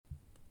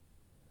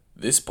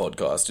This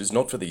podcast is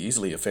not for the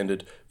easily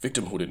offended,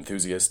 victimhood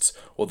enthusiasts,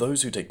 or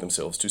those who take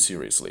themselves too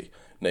seriously,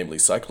 namely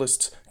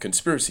cyclists,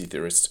 conspiracy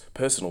theorists,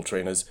 personal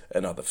trainers,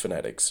 and other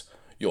fanatics.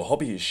 Your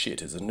Hobby is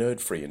Shit is a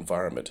nerd-free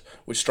environment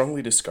which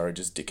strongly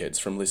discourages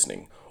dickheads from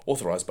listening.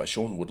 Authorised by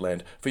Sean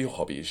Woodland for Your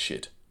Hobby is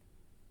Shit.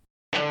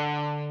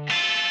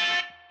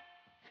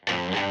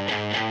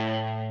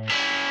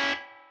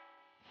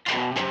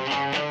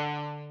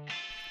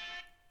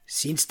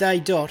 Since day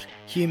dot,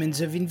 humans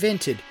have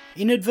invented,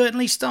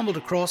 inadvertently stumbled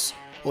across,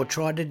 or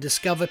tried to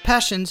discover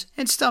passions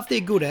and stuff they're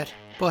good at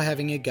by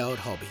having a go at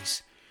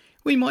hobbies.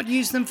 We might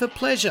use them for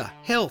pleasure,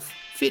 health,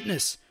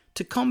 fitness,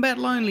 to combat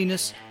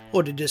loneliness,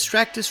 or to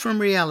distract us from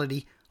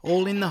reality,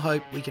 all in the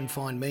hope we can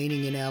find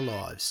meaning in our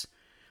lives.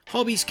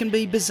 Hobbies can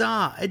be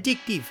bizarre,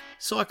 addictive,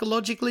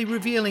 psychologically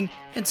revealing,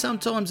 and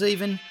sometimes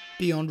even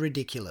beyond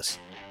ridiculous.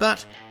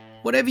 But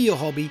whatever your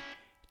hobby,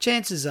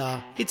 chances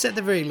are it's at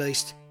the very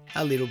least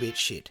a little bit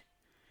shit.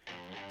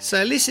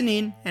 So listen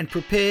in and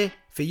prepare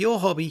for your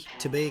hobby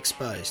to be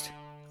exposed.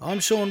 I'm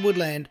Sean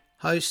Woodland,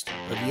 host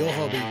of Your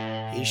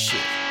Hobby is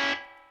Shit.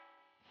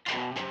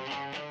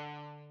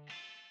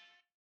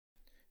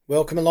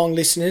 Welcome along,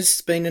 listeners.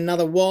 It's been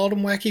another wild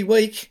and wacky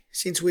week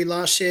since we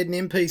last shared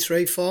an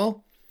MP3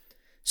 file.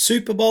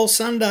 Super Bowl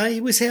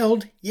Sunday was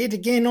held yet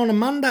again on a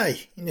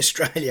Monday in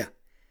Australia.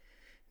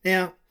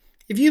 Now,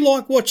 if you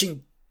like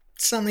watching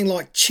something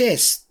like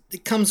chess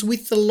that comes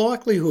with the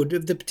likelihood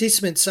of the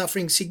participants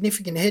suffering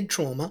significant head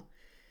trauma,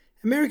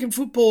 American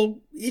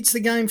football, it's the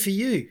game for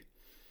you.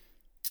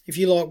 If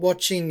you like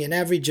watching an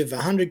average of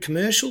 100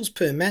 commercials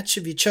per match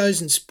of your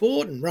chosen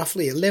sport and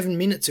roughly 11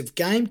 minutes of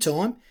game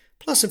time,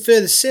 plus a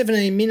further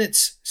 17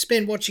 minutes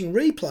spent watching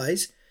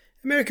replays,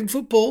 American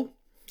football,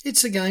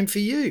 it's a game for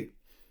you.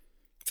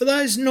 For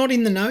those not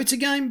in the know, it's a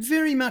game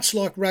very much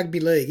like rugby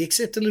league,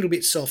 except a little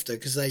bit softer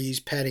because they use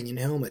padding and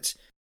helmets.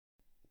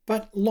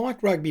 But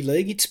like rugby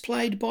league, it's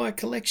played by a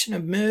collection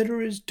of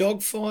murderers,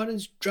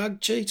 dogfighters,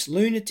 drug cheats,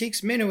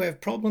 lunatics, men who have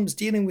problems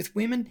dealing with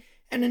women,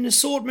 and an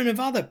assortment of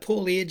other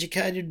poorly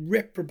educated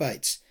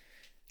reprobates.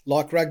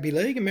 Like rugby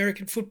league,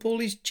 American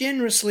football is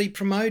generously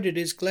promoted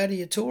as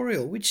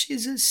gladiatorial, which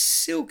is a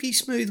silky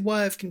smooth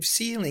way of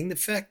concealing the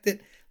fact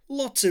that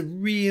lots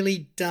of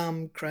really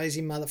dumb,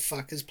 crazy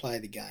motherfuckers play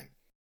the game.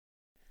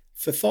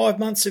 For 5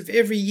 months of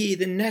every year,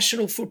 the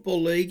National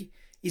Football League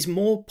is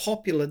more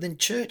popular than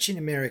church in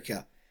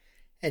America.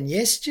 And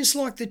yes, just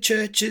like the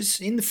churches,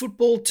 in the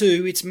football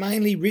too, it's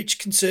mainly rich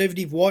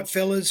conservative white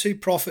fellas who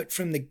profit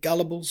from the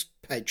gullible's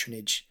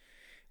patronage.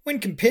 When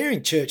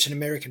comparing church and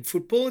American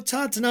football, it's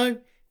hard to know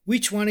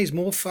which one is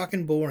more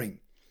fucking boring.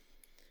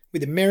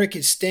 With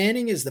America's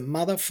standing as the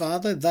mother,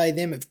 father, they,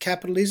 them of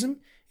capitalism,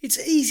 it's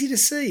easy to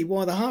see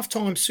why the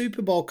halftime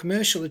Super Bowl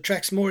commercial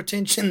attracts more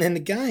attention than the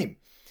game.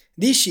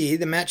 This year,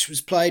 the match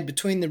was played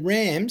between the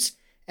Rams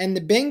and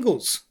the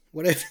Bengals,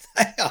 whatever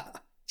they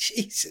are.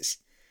 Jesus.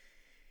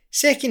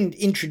 Second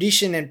in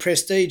tradition and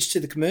prestige to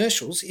the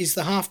commercials is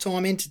the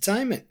halftime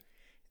entertainment.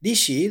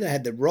 This year they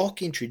had The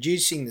Rock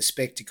introducing the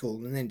spectacle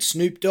and then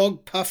Snoop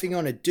Dogg puffing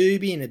on a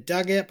doobie in a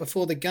dugout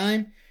before the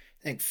game.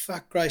 Thank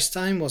fuck Grace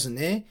Tame wasn't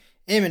there.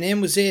 Eminem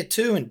was there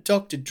too, and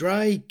Dr.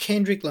 Dre,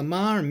 Kendrick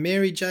Lamar and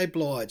Mary J.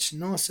 Blige.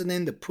 Nice of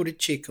them to put a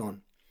chick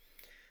on.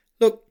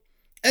 Look,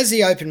 as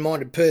the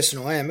open-minded person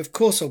I am, of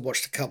course I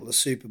watched a couple of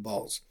Super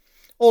Bowls.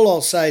 All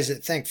I'll say is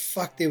that thank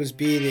fuck there was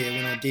beer there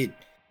when I did.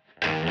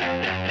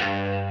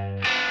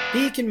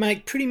 Beer can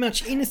make pretty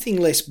much anything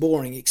less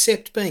boring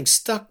except being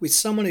stuck with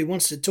someone who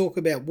wants to talk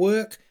about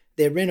work,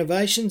 their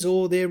renovations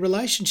or their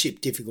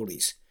relationship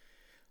difficulties.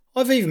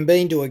 I've even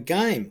been to a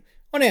game.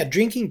 On our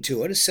drinking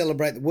tour to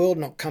celebrate the world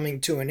not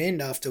coming to an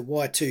end after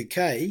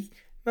Y2K,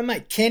 my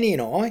mate Kenny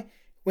and I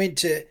went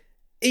to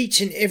each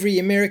and every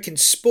American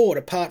sport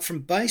apart from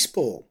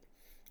baseball.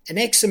 An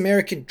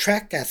ex-American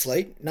track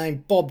athlete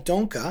named Bob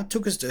Donker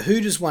took us to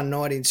Hooters one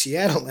night in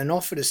Seattle and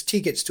offered us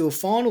tickets to a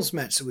finals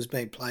match that was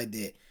being played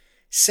there.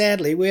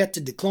 Sadly, we had to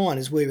decline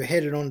as we were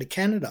headed on to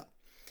Canada.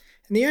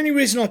 And the only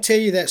reason I tell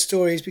you that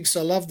story is because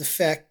I love the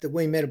fact that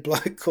we met a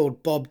bloke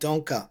called Bob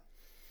Donker.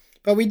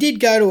 But we did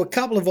go to a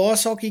couple of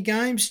ice hockey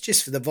games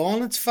just for the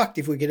violence. Fucked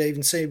if we could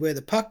even see where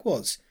the puck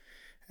was.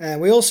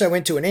 We also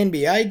went to an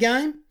NBA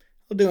game.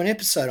 I'll do an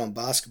episode on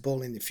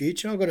basketball in the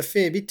future. I've got a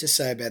fair bit to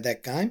say about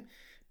that game.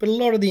 But a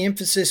lot of the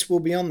emphasis will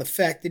be on the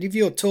fact that if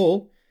you're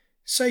tall,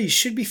 so you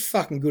should be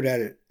fucking good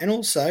at it. And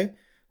also,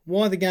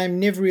 why the game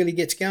never really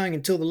gets going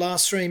until the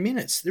last 3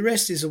 minutes. The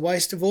rest is a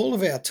waste of all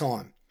of our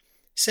time.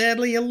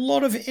 Sadly, a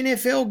lot of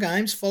NFL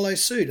games follow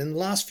suit and the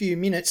last few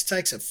minutes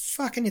takes a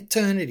fucking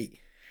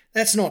eternity.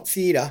 That's not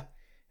theatre,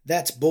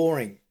 that's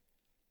boring.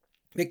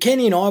 But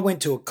Kenny and I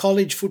went to a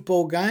college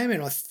football game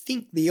and I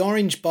think the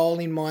Orange Bowl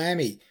in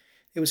Miami.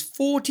 There was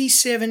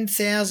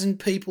 47,000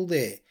 people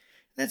there.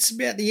 That's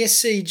about the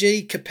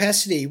SCG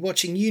capacity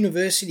watching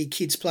university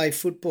kids play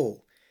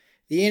football.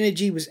 The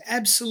energy was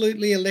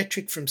absolutely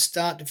electric from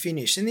start to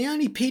finish, and the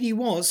only pity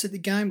was that the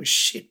game was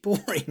shit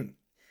boring.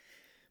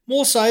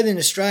 More so than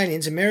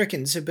Australians,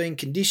 Americans have been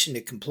conditioned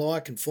to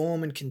comply,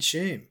 conform and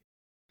consume.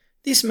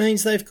 This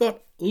means they've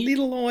got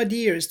little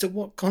idea as to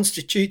what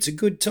constitutes a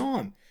good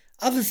time.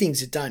 Other things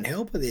that don't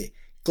help are their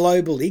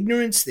global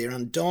ignorance, their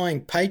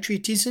undying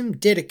patriotism,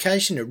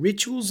 dedication to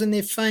rituals, and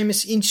their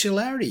famous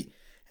insularity.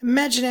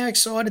 Imagine how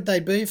excited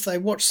they'd be if they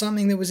watched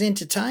something that was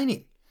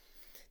entertaining.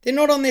 They're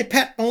not on their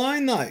pattern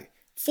alone, though.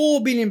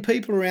 4 billion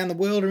people around the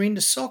world are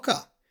into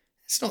soccer.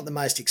 It's not the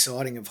most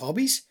exciting of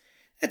hobbies.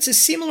 That's a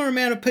similar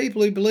amount of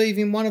people who believe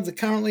in one of the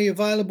currently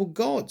available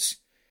gods.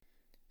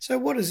 So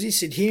what does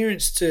this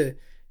adherence to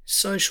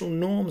social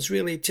norms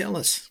really tell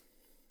us?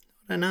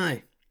 I don't know.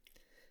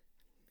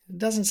 It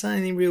doesn't say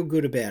anything real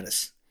good about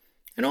us.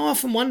 And I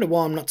often wonder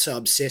why I'm not so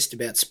obsessed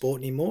about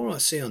sport anymore. I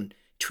see on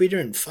Twitter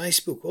and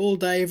Facebook all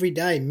day, every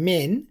day,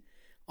 men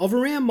of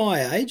around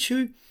my age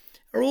who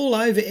are all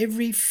over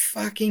every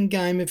fucking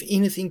game of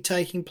anything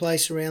taking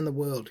place around the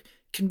world,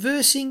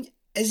 conversing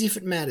as if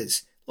it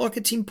matters, like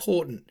it's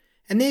important,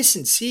 and they're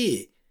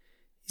sincere.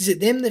 Is it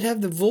them that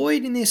have the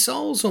void in their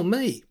souls or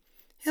me?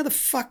 How the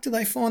fuck do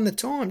they find the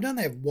time? Don't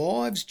they have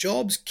wives,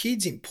 jobs,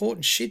 kids,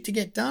 important shit to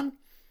get done?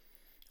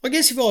 I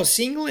guess if I was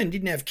single and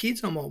didn't have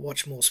kids, I might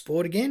watch more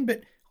sport again,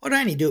 but I'd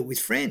only do it with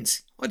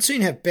friends. I'd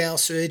soon have bowel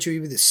surgery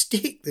with a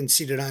stick than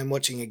sit at home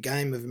watching a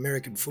game of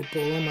American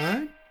football on my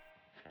own.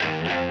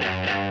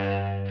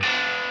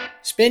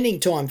 Spending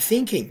time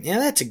thinking. Now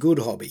that's a good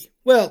hobby.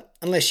 Well,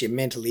 unless you're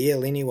mentally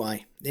ill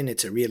anyway, then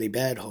it's a really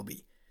bad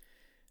hobby.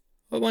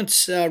 I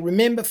once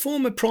remember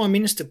former Prime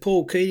Minister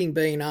Paul Keating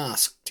being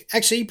asked.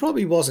 Actually, he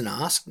probably wasn't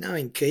asked.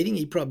 Knowing Keating,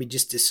 he probably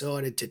just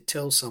decided to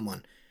tell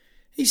someone.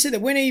 He said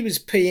that when he was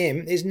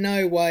PM, there's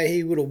no way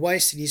he would have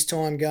wasted his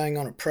time going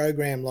on a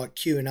program like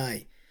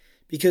Q&A,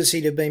 because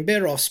he'd have been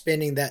better off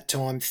spending that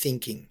time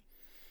thinking.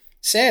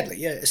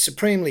 Sadly, a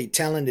supremely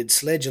talented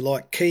sledger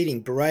like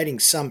Keating berating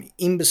some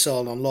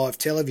imbecile on live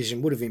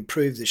television would have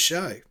improved the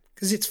show,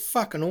 because it's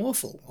fucking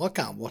awful. I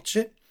can't watch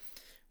it.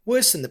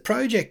 Worse than The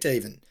Project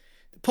even.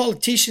 The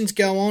politicians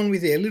go on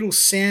with their little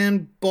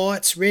sound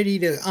bites ready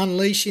to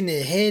unleash in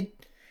their head,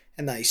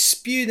 and they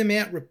spew them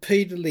out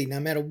repeatedly no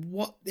matter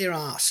what they're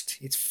asked.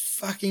 It's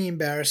fucking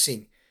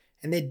embarrassing,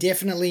 and they're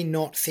definitely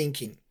not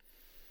thinking.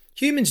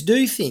 Humans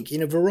do think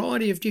in a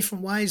variety of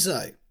different ways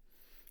though.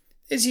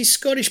 There's this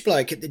Scottish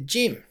bloke at the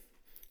gym,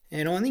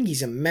 and I think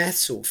he's a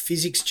maths or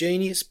physics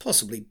genius,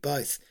 possibly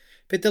both.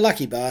 But the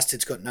lucky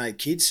bastard's got no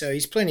kids, so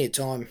he's got plenty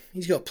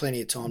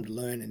of time to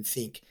learn and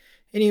think.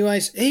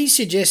 Anyways, he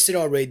suggested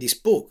I read this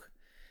book,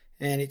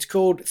 and it's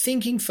called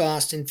Thinking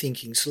Fast and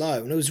Thinking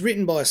Slow, and it was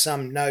written by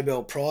some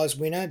Nobel Prize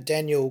winner,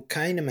 Daniel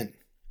Kahneman.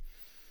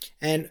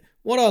 And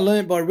what I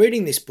learnt by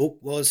reading this book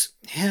was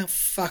how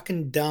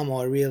fucking dumb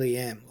I really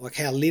am, like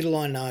how little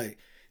I know,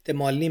 that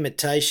my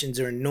limitations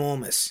are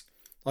enormous.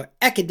 Like,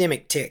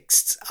 academic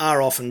texts are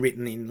often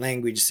written in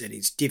language that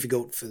is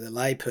difficult for the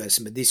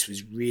layperson, but this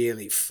was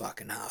really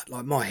fucking hard.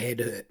 Like, my head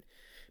hurt.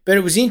 But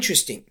it was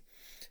interesting.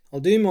 I'll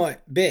do my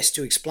best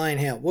to explain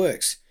how it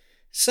works.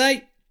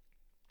 Say,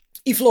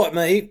 if like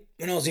me,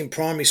 when I was in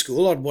primary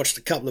school, I'd watched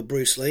a couple of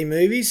Bruce Lee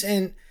movies,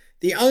 and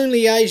the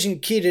only Asian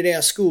kid at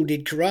our school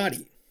did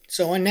karate.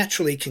 So I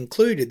naturally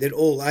concluded that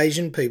all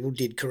Asian people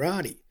did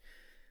karate.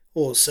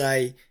 Or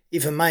say,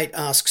 if a mate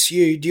asks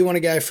you, do you want to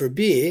go for a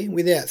beer?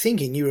 Without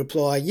thinking, you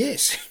reply,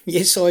 yes,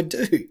 yes I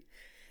do.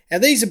 Now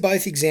these are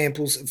both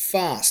examples of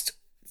fast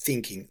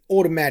thinking,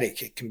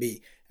 automatic. It can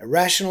be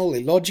irrational,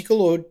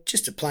 illogical, or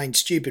just a plain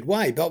stupid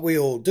way, but we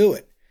all do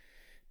it.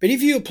 But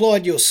if you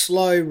applied your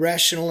slow,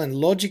 rational and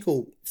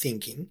logical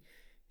thinking,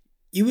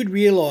 you would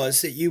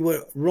realise that you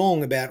were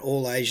wrong about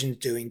all Asians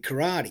doing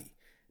karate,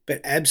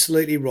 but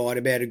absolutely right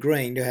about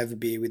agreeing to have a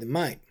beer with a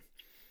mate.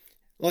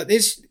 Like,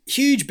 there's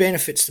huge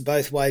benefits to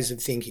both ways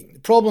of thinking. The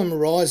problem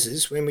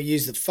arises when we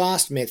use the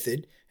fast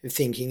method of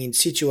thinking in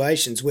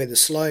situations where the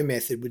slow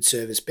method would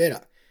serve us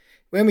better.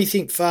 When we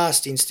think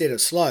fast instead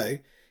of slow,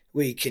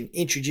 we can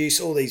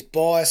introduce all these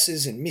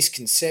biases and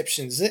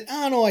misconceptions that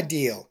aren't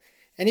ideal.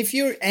 And if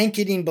you're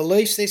anchored in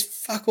beliefs, there's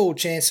fuck all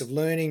chance of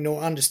learning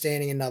nor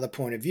understanding another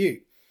point of view.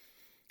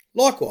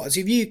 Likewise,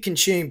 if you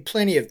consume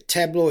plenty of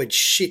tabloid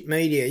shit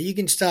media, you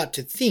can start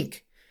to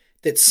think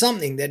that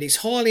something that is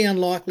highly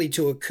unlikely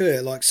to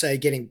occur, like say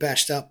getting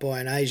bashed up by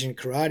an Asian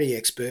karate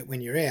expert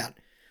when you're out,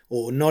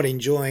 or not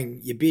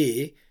enjoying your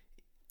beer,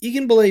 you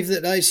can believe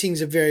that those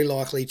things are very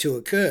likely to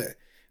occur.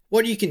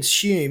 What you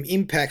consume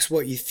impacts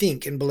what you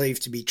think and believe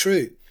to be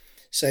true.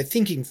 So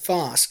thinking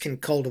fast can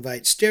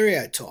cultivate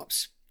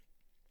stereotypes.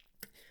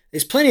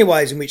 There's plenty of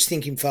ways in which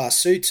thinking fast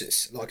suits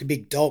us, like a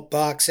big dolt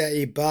barks at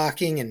you,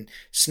 barking and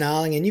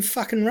snarling, and you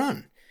fucking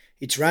run.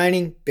 It's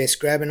raining, best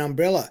grab an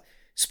umbrella.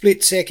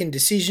 Split-second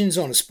decisions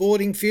on a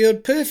sporting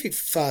field, perfect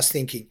for fast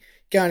thinking.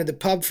 Going to the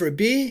pub for a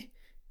beer,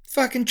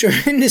 fucking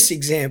tremendous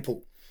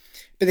example.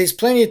 But there's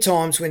plenty of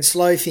times when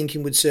slow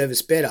thinking would serve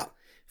us better.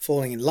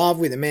 Falling in love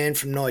with a man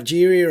from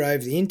Nigeria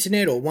over the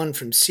internet, or one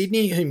from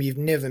Sydney whom you've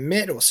never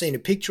met or seen a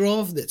picture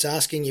of that's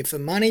asking you for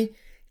money,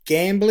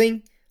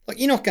 gambling. Like,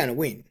 you're not going to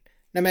win.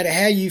 No matter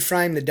how you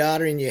frame the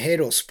data in your head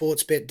or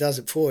Sportsbet does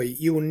it for you,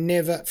 you will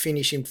never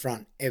finish in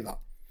front, ever.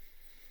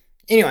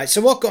 Anyway,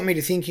 so what got me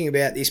to thinking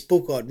about this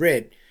book I'd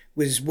read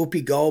was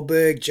Whoopi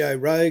Goldberg, Joe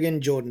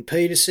Rogan, Jordan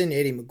Peterson,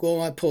 Eddie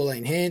Maguire,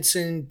 Pauline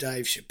Hanson,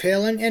 Dave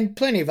Chappelle, and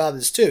plenty of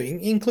others too,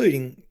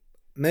 including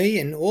me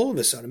and all of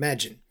us, I'd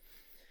imagine.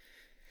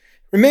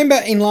 Remember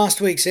in last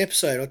week's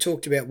episode, I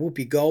talked about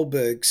Whoopi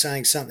Goldberg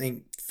saying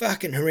something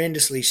fucking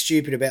horrendously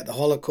stupid about the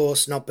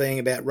Holocaust not being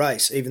about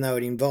race, even though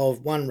it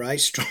involved one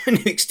race trying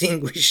to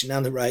extinguish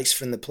another race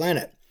from the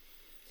planet.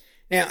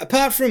 Now,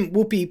 apart from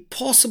Whoopi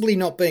possibly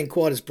not being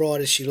quite as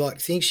bright as she liked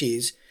to think she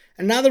is,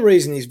 another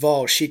reason this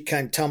vile shit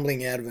came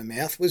tumbling out of her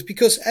mouth was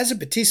because as a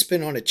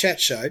participant on a chat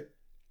show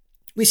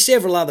with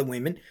several other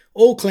women,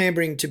 all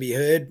clambering to be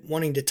heard,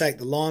 wanting to take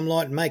the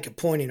limelight and make a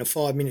point in a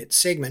 5-minute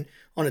segment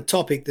on a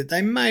topic that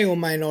they may or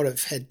may not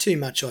have had too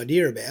much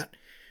idea about,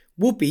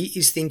 Whoopi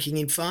is thinking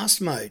in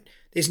fast mode.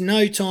 There's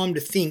no time to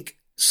think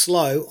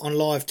slow on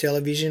live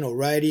television or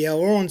radio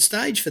or on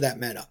stage for that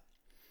matter.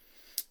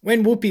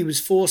 When Whoopi was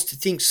forced to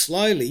think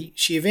slowly,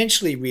 she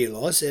eventually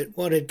realised that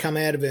what had come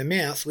out of her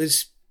mouth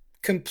was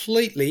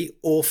completely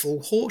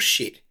awful horse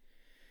shit.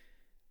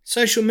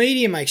 Social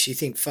media makes you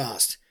think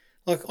fast.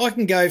 Like, I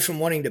can go from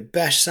wanting to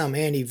bash some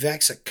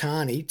anti-vaxxer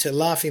carny to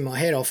laughing my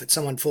head off at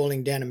someone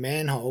falling down a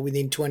manhole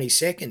within 20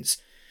 seconds.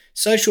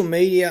 Social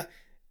media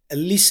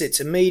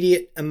elicits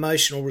immediate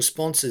emotional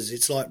responses.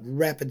 It's like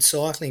rapid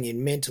cycling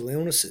in mental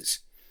illnesses.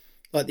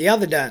 Like the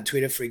other day on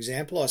Twitter, for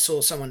example, I saw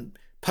someone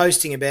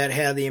posting about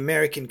how the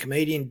American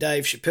comedian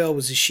Dave Chappelle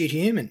was a shit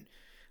human.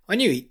 I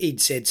knew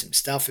he'd said some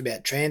stuff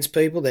about trans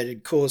people that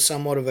had caused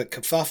somewhat of a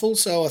kerfuffle,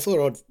 so I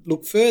thought I'd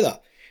look further.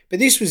 But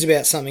this was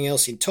about something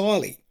else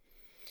entirely.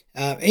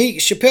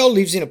 Chappelle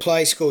lives in a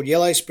place called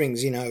Yellow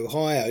Springs in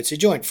Ohio. It's a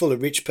joint full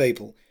of rich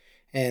people,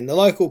 and the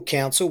local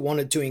council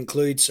wanted to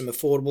include some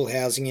affordable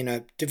housing in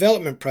a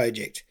development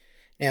project.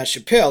 Now,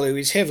 Chappelle, who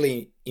is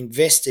heavily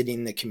invested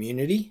in the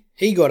community,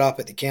 he got up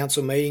at the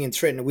council meeting and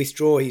threatened to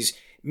withdraw his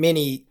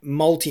many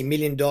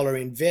multi-million-dollar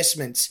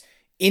investments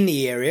in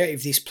the area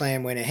if this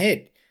plan went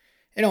ahead.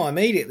 And I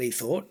immediately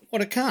thought,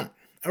 what a cunt.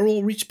 Are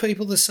all rich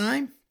people the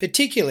same?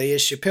 Particularly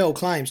as Chappelle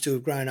claims to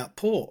have grown up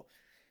poor.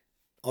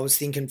 I was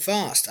thinking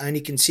fast, only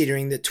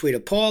considering the Twitter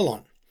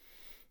pylon.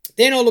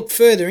 Then I looked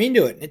further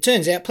into it, and it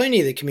turns out plenty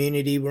of the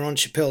community were on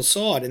Chappelle's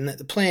side and that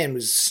the plan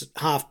was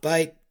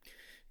half-baked,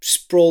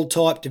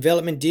 sprawl-type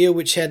development deal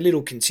which had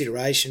little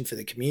consideration for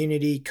the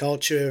community,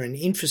 culture and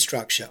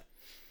infrastructure.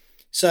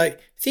 So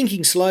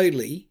thinking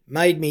slowly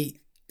made me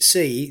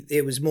see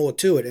there was more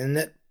to it and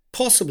that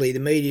possibly the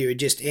media had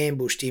just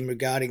ambushed him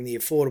regarding the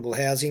affordable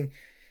housing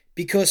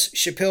because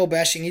Chappelle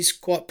bashing is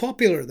quite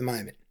popular at the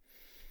moment.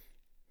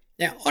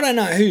 Now, I don't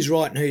know who's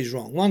right and who's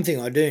wrong. One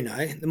thing I do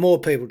know, the more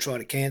people try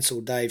to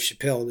cancel Dave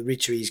Chappelle, the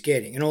richer he's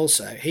getting. And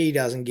also, he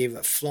doesn't give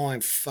a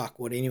flying fuck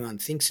what anyone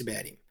thinks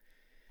about him.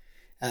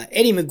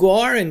 Eddie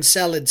Maguire and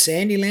Salad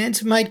Sandylands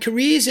have made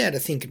careers out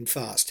of thinking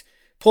fast.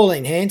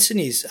 Pauline Hanson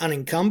is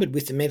unencumbered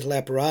with the mental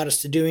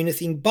apparatus to do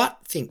anything but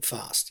think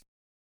fast.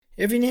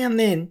 Every now and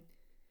then,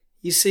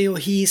 you see or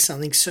hear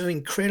something so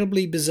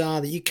incredibly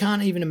bizarre that you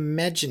can't even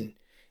imagine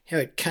how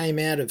it came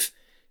out of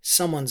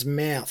someone's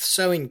mouth,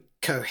 so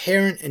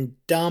incoherent and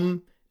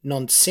dumb,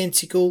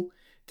 nonsensical,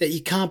 that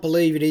you can't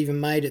believe it even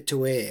made it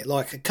to air,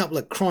 like a couple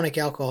of chronic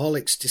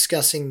alcoholics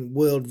discussing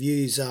world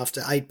views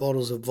after 8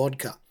 bottles of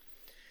vodka.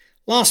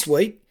 Last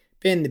week,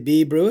 Ben the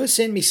beer brewer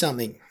sent me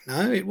something.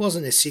 No, it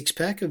wasn't a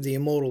 6-pack of the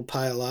Immortal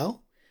Pale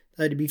Ale,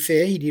 though to be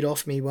fair, he did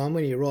offer me one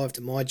when he arrived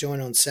at my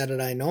joint on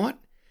Saturday night.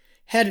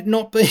 Had it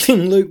not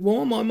been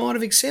lukewarm, I might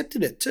have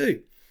accepted it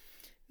too.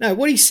 No,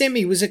 what he sent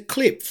me was a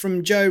clip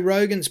from Joe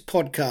Rogan's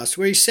podcast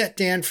where he sat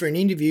down for an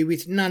interview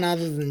with none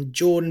other than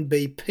Jordan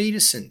B.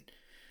 Peterson.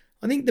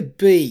 I think the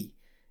B,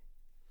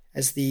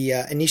 as the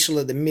initial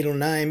of the middle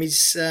name,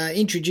 is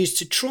introduced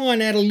to try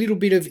and add a little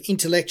bit of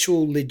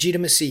intellectual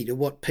legitimacy to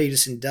what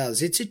Peterson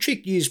does. It's a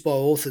trick used by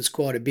authors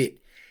quite a bit.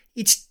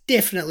 It's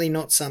definitely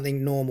not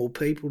something normal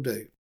people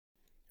do.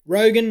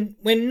 Rogan,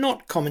 when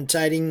not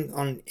commentating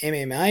on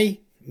MMA,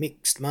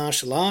 mixed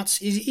martial arts,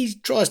 he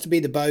tries to be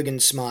the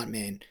bogan smart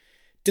man.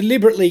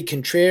 Deliberately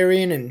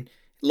contrarian and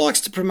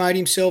likes to promote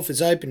himself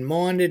as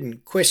open-minded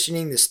and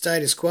questioning the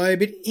status quo,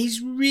 but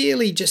he's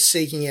really just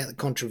seeking out the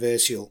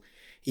controversial.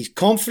 He's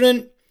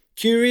confident,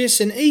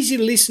 curious and easy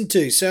to listen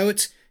to, so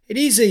it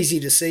is easy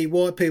to see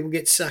why people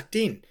get sucked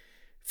in.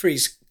 For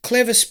his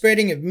clever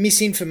spreading of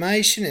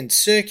misinformation and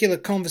circular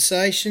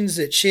conversations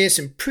that share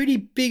some pretty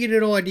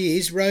bigoted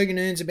ideas, Rogan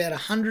earns about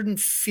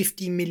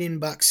 $150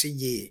 million a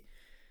year.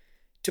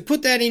 To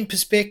put that in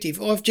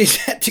perspective, I've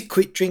just had to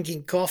quit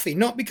drinking coffee,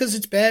 not because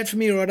it's bad for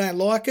me or I don't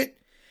like it,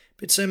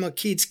 but so my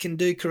kids can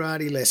do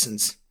karate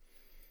lessons.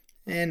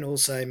 And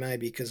also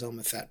maybe because I'm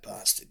a fat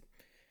bastard.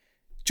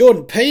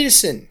 Jordan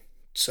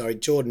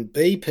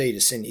B.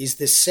 Peterson is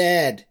the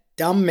sad,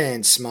 dumb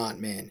man, smart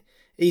man.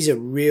 He's a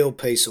real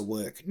piece of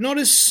work. Not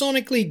as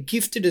sonically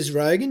gifted as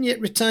Rogan, yet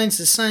retains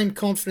the same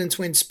confidence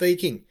when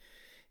speaking.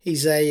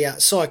 He's a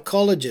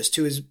psychologist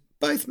who has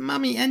both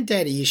mummy and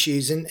daddy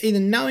issues and either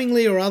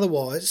knowingly or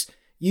otherwise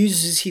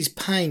uses his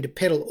pain to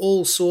peddle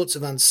all sorts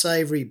of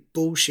unsavoury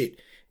bullshit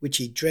which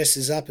he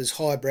dresses up as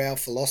highbrow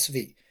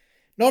philosophy.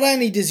 Not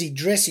only does he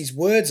dress his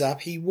words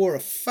up, he wore a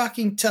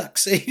fucking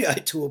tuxedo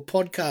to a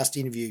podcast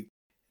interview.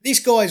 This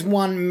guy's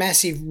one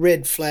massive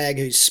red flag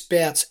who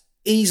spouts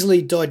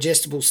easily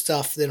digestible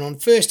stuff that on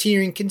first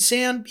hearing can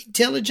sound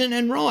intelligent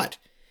and right,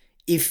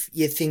 if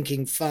you're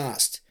thinking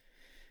fast.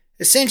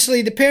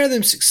 Essentially, the pair of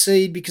them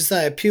succeed because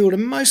they appeal to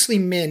mostly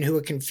men who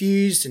are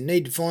confused and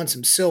need to find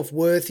some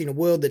self-worth in a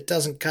world that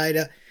doesn't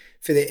cater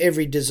for their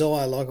every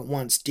desire like it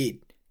once did.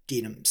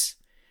 Diddums.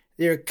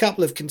 They're a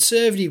couple of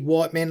conservative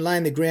white men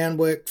laying the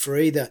groundwork for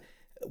either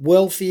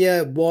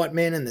wealthier white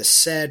men and the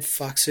sad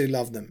fucks who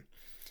love them.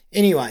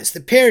 Anyways,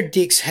 the pair of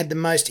dicks had the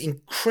most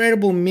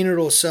incredible minute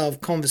or so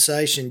of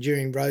conversation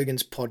during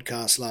Rogan's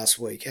podcast last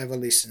week. Have a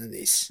listen to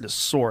this. To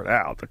sort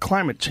out. The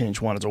climate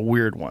change one is a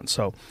weird one.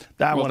 So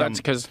that one... Well, that's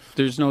because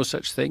there's no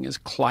such thing as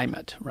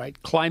climate,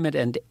 right? Climate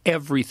and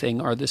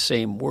everything are the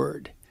same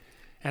word.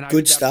 And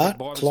Good start.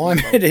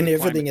 Climate and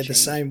everything are the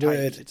same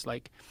word. It's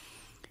like,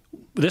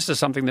 this is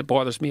something that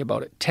bothers me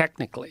about it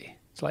technically.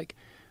 It's like,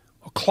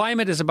 well,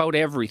 climate is about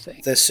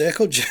everything. The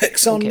circle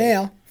jerk's on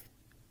now.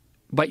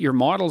 But your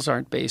models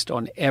aren't based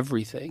on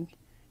everything.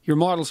 Your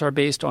models are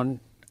based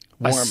on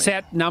a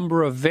set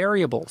number of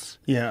variables.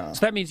 Yeah.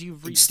 So that means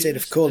you've reduced Instead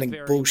of calling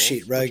the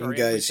bullshit, variables, Rogan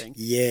goes,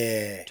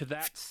 yeah, to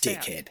that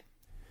set. dickhead.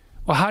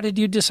 Well, how did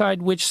you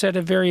decide which set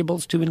of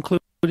variables to include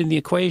in the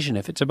equation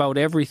if it's about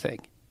everything?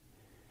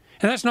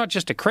 And that's not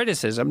just a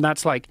criticism.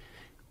 That's like,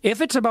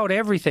 if it's about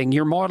everything,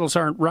 your models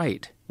aren't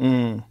right.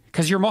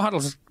 Because your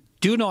models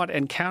do not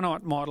and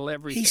cannot model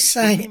everything. He's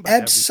saying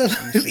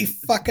absolutely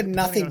fucking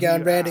nothing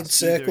going round in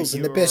circles,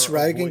 and the best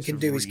Rogan can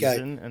do is go,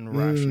 and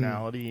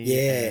rationality,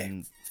 yeah,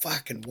 and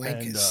fucking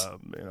wankers.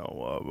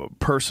 And,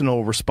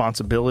 personal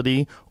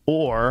responsibility,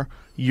 or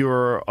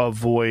you're a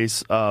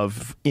voice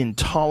of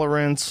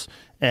intolerance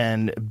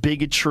and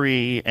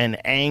bigotry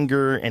and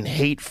anger and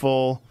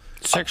hateful.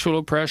 Sexual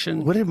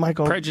oppression. What did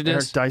prejudice,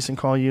 Eric Dyson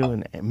call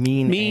you? A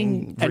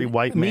mean, angry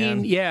white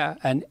man?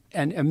 And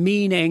a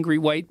mean, angry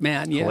white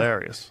man. Yeah.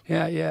 Hilarious.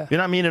 Yeah, yeah. You're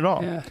not mean at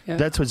all. Yeah.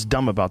 That's what's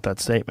dumb about that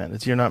statement.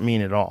 It's you're not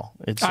mean at all.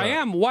 I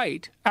am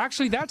white.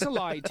 Actually, that's a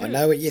lie, too. I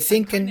know what you're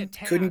thinking.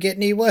 Couldn't get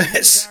any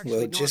worse.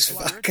 Well, just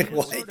fucking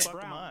wait.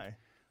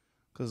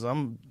 Because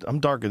I'm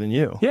darker than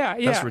you. Yeah.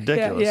 That's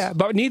ridiculous. Yeah,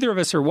 but neither of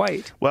us are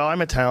white. Well,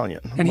 I'm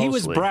Italian. And mostly. he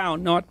was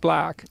brown, not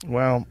black.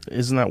 Well,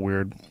 isn't that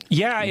weird?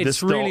 Yeah,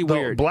 it's really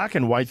weird. The black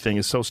and white thing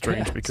is so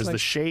strange because like the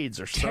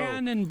shades are so...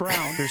 tan and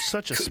brown. There's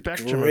such a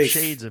spectrum of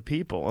shades of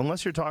people.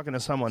 Unless you're talking to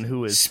someone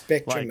who is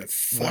spectrum like of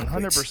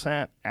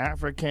 100%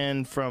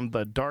 African from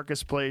the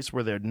darkest place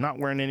where they're not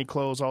wearing any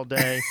clothes all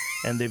day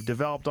and they've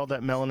developed all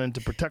that melanin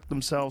to protect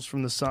themselves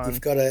from the sun.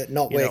 You've got to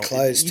not wear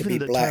clothes to be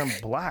black. Even the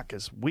term black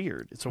is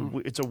weird.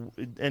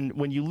 And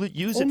when you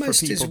use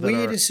almost it for people as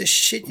weird that are as the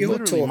shit you're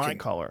literally talking. my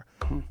color,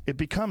 it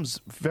becomes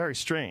very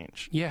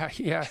strange. Yeah.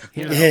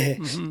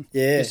 Mm-hmm.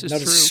 Yeah, This is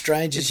not true. as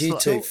strange as you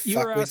two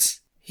you're fuckwits.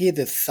 Hear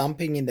the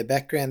thumping in the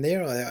background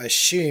there? I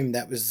assume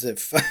that was the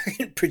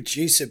fucking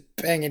producer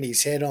banging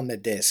his head on the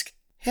desk.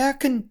 How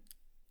can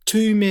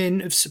two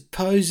men of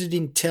supposed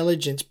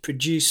intelligence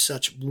produce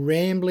such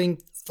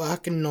rambling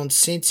fucking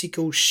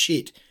nonsensical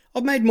shit?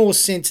 I've made more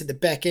sense at the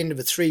back end of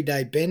a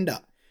 3-day bender.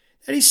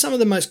 That is some of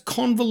the most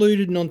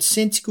convoluted,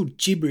 nonsensical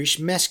gibberish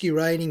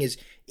masquerading as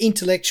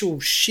intellectual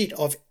shit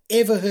I've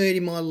ever heard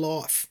in my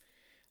life.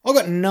 I've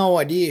got no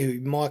idea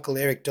who Michael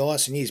Eric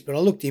Dyson is, but I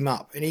looked him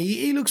up, and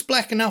he looks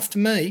black enough to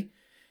me.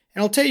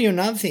 And I'll tell you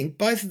another thing,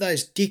 both of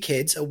those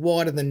dickheads are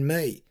whiter than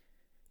me.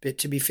 But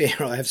to be fair,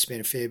 I have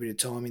spent a fair bit of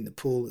time in the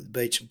pool at the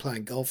beach and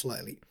playing golf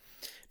lately.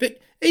 But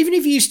even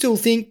if you still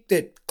think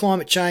that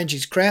climate change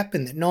is crap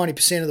and that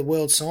 90% of the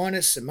world's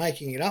scientists are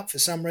making it up for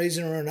some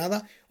reason or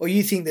another, or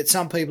you think that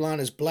some people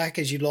aren't as black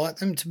as you'd like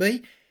them to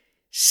be,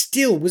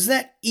 still, was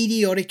that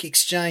idiotic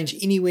exchange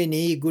anywhere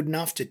near good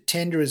enough to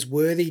tender as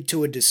worthy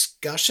to a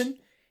discussion?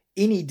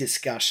 Any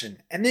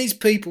discussion. And these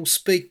people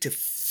speak to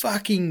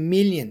fucking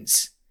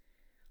millions.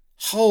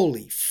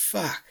 Holy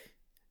fuck.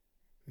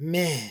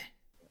 Man.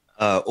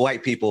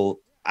 White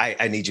people,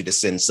 I need you to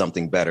send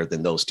something better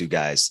than those two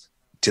guys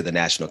to the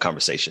national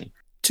conversation.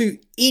 To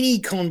any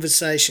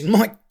conversation.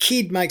 My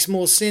kid makes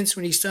more sense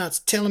when he starts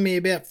telling me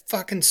about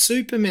fucking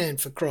Superman,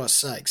 for Christ's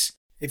sakes.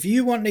 If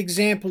you want an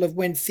example of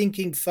when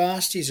thinking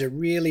fast is a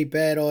really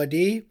bad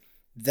idea,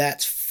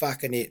 that's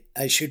fucking it.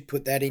 They should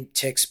put that in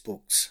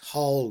textbooks.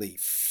 Holy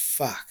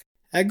fuck.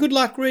 Good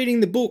luck reading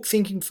the book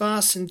Thinking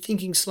Fast and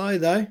Thinking Slow,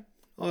 though.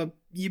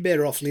 You're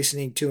better off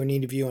listening to an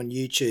interview on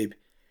YouTube.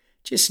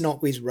 Just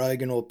not with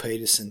Rogan or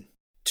Peterson.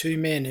 Two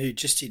men who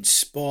just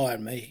inspire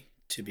me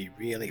to be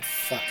really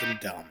fucking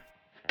dumb.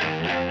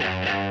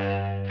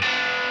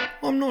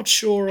 I'm not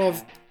sure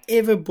I've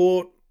ever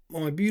bought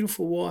my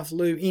beautiful wife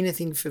Lou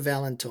anything for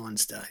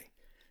Valentine's Day.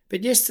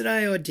 But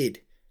yesterday I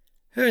did.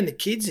 Her and the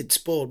kids had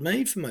spoiled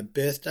me for my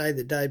birthday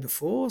the day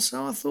before,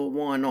 so I thought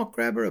why not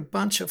grab her a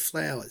bunch of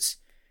flowers.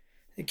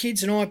 The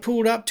kids and I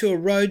pulled up to a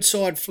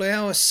roadside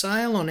flower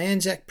sale on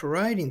Anzac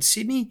Parade in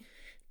Sydney.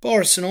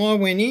 Boris and I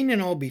went in,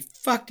 and I'll be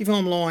fucked if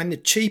I'm lying, the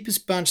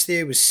cheapest bunch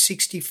there was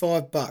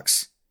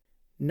 $65.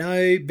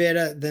 No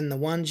better than the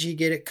ones you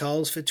get at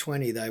Coles for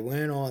 20, they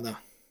weren't either.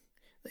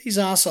 These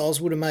arseholes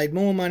would have made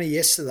more money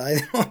yesterday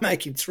than I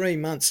make in 3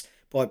 months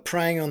by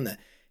preying on the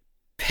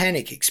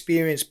panic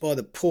experienced by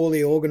the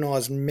poorly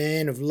organised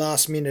man of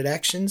last-minute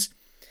actions.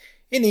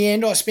 In the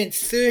end, I spent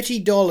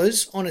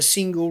 $30 on a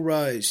single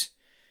rose.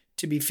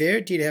 To be fair,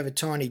 it did have a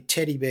tiny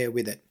teddy bear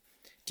with it.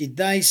 Did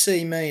they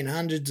see me and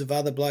hundreds of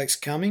other blokes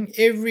coming?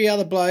 Every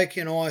other bloke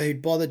and I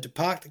who'd bothered to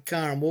park the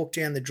car and walk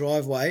down the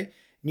driveway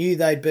knew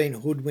they'd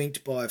been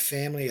hoodwinked by a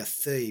family of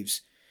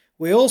thieves.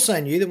 We also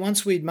knew that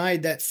once we'd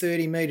made that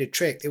 30-metre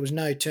trek, there was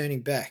no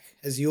turning back,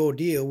 as the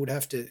ordeal would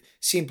have to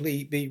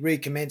simply be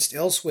recommenced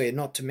elsewhere,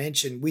 not to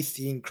mention with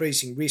the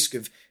increasing risk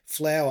of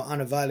flour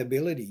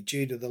unavailability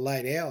due to the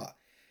late hour.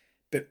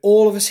 But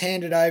all of us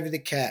handed over the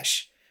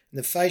cash, and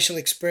the facial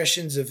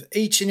expressions of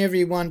each and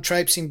every one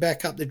traipsing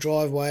back up the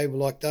driveway were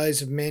like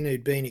those of men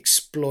who'd been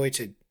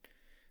exploited.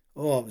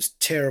 Oh, it was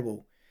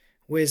terrible.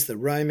 Where's the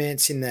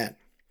romance in that?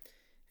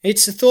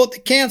 It's the thought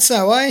that counts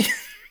though, eh?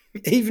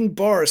 Even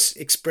Boris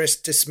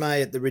expressed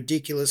dismay at the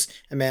ridiculous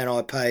amount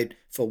I paid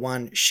for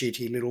one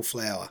shitty little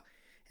flower.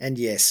 And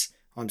yes,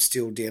 I'm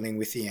still dealing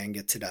with the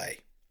anger today.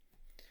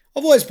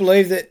 I've always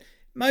believed that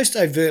most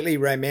overtly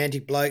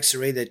romantic blokes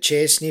are either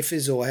chair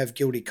sniffers or have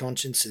guilty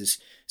consciences.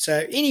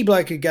 So any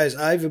bloke who goes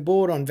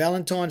overboard on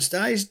Valentine's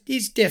Day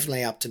is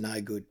definitely up to no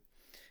good.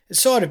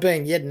 Aside of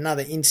being yet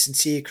another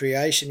insincere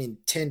creation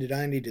intended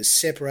only to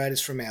separate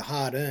us from our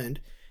hard-earned,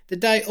 the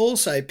day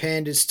also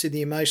panders to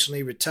the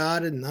emotionally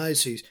retarded and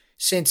those whose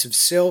sense of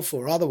self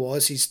or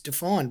otherwise is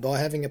defined by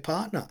having a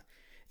partner.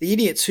 The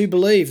idiots who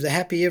believe the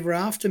happy ever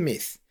after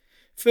myth.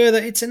 Further,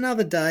 it's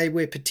another day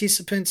where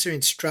participants are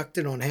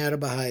instructed on how to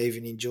behave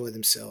and enjoy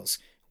themselves.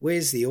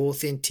 Where's the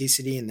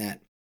authenticity in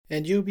that?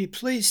 And you'll be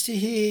pleased to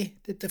hear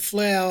that the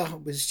flower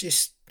was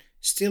just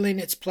still in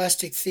its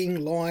plastic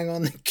thing lying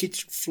on the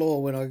kitchen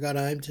floor when I got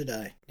home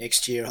today.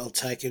 Next year I'll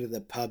take her to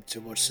the pub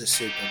to watch the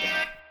Super Bowl.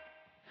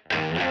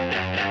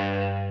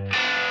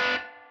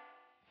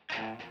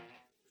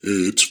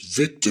 It's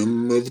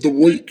Victim of the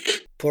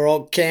Week. Poor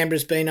old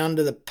Canberra's been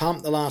under the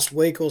pump the last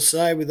week or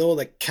so with all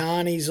the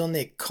carnies on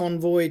their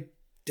convoy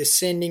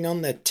descending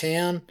on the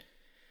town.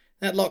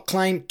 That lot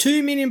claimed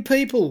 2 million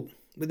people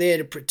were there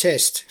to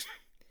protest.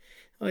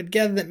 I'd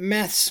gather that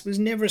maths was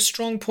never a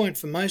strong point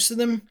for most of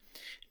them,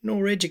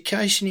 nor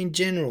education in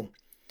general.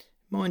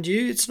 Mind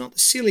you, it's not the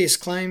silliest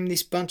claim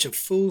this bunch of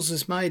fools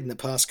has made in the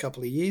past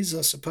couple of years,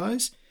 I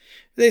suppose.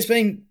 There's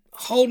been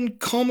Holden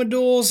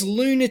Commodores,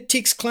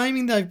 lunatics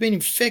claiming they've been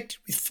infected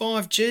with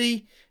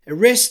 5G,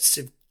 arrests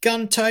of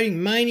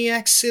gun-toting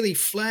maniacs, silly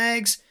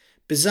flags,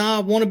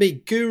 bizarre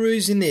wannabe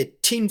gurus in their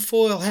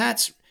tinfoil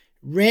hats,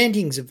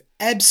 rantings of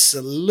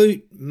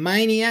absolute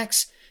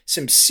maniacs,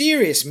 some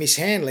serious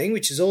mishandling,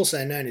 which is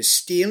also known as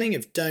stealing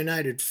of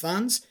donated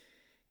funds,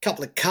 a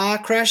couple of car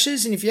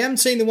crashes, and if you haven't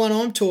seen the one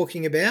I'm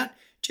talking about,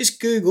 just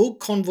Google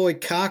convoy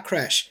car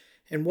crash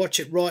and watch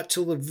it right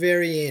till the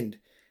very end.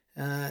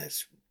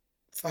 It's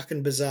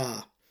fucking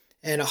bizarre.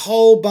 And a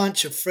whole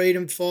bunch of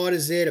freedom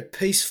fighters there to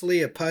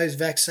peacefully oppose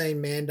vaccine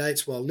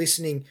mandates while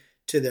listening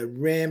to the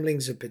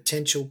ramblings of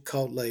potential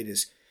cult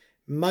leaders,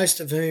 most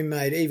of whom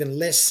made even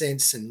less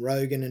sense than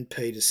Rogan and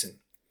Peterson.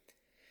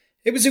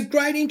 It was of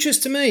great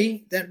interest to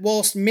me that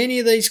whilst many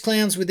of these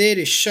clowns were there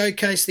to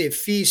showcase their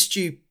fierce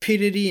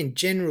stupidity and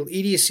general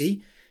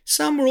idiocy,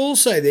 some were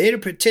also there to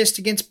protest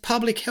against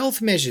public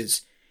health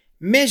measures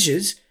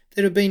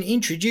that have been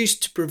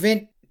introduced to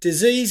prevent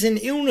disease and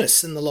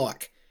illness and the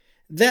like.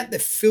 That the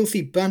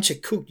filthy bunch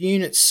of cooked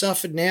units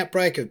suffered an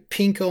outbreak of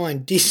pink eye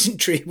and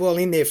dysentery while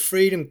in their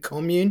freedom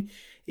commune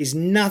is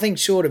nothing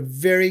short of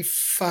very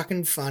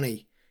fucking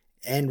funny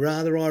and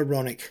rather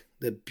ironic.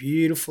 The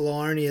beautiful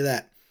irony of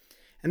that.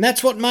 And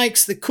that's what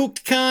makes the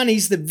cooked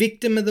carnies the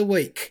victim of the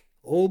week,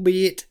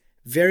 albeit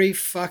very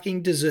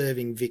fucking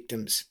deserving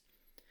victims.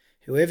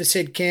 Whoever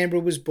said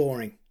Canberra was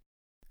boring.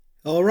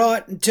 All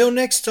right, until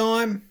next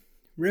time,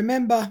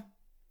 remember,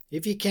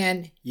 if you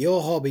can,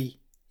 your hobby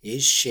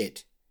is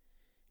shit.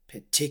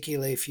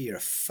 Particularly if you're a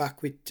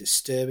fuckwit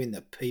disturbing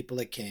the people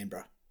of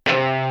Canberra.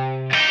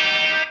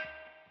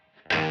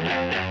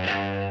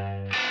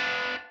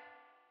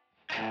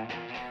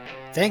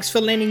 Thanks for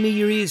lending me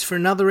your ears for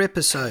another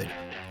episode.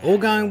 All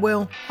going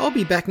well, I'll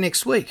be back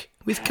next week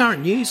with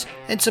current news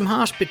and some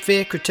harsh but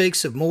fair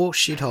critiques of more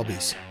shit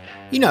hobbies.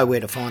 You know where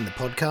to find the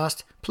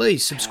podcast.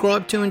 Please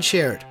subscribe to and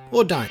share it.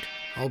 Or don't.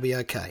 I'll be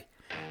okay.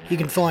 You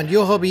can find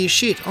Your Hobby is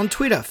Shit on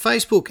Twitter,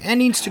 Facebook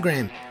and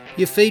Instagram.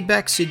 Your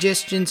feedback,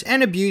 suggestions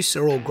and abuse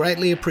are all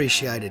greatly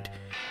appreciated.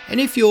 And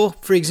if you're,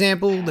 for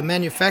example, the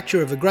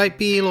manufacturer of a great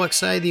beer like,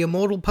 say, the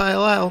Immortal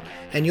Pale Ale,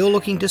 and you're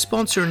looking to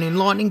sponsor an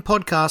enlightening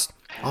podcast,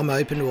 I'm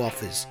open to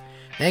offers.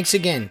 Thanks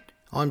again.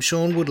 I'm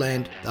Sean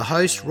Woodland, the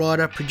host,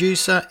 writer,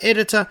 producer,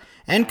 editor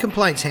and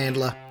complaints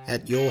handler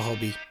at Your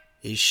Hobby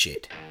is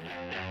Shit.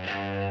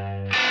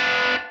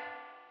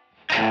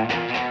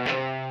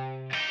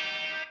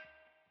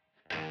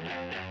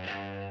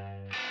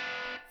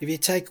 If you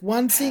take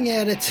one thing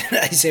out of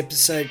today's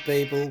episode,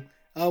 people,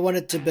 I want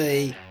it to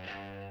be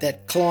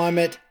that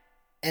climate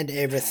and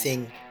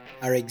everything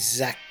are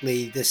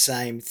exactly the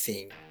same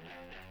thing.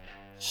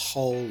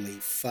 Holy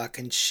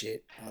fucking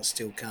shit. I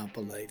still can't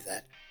believe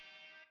that.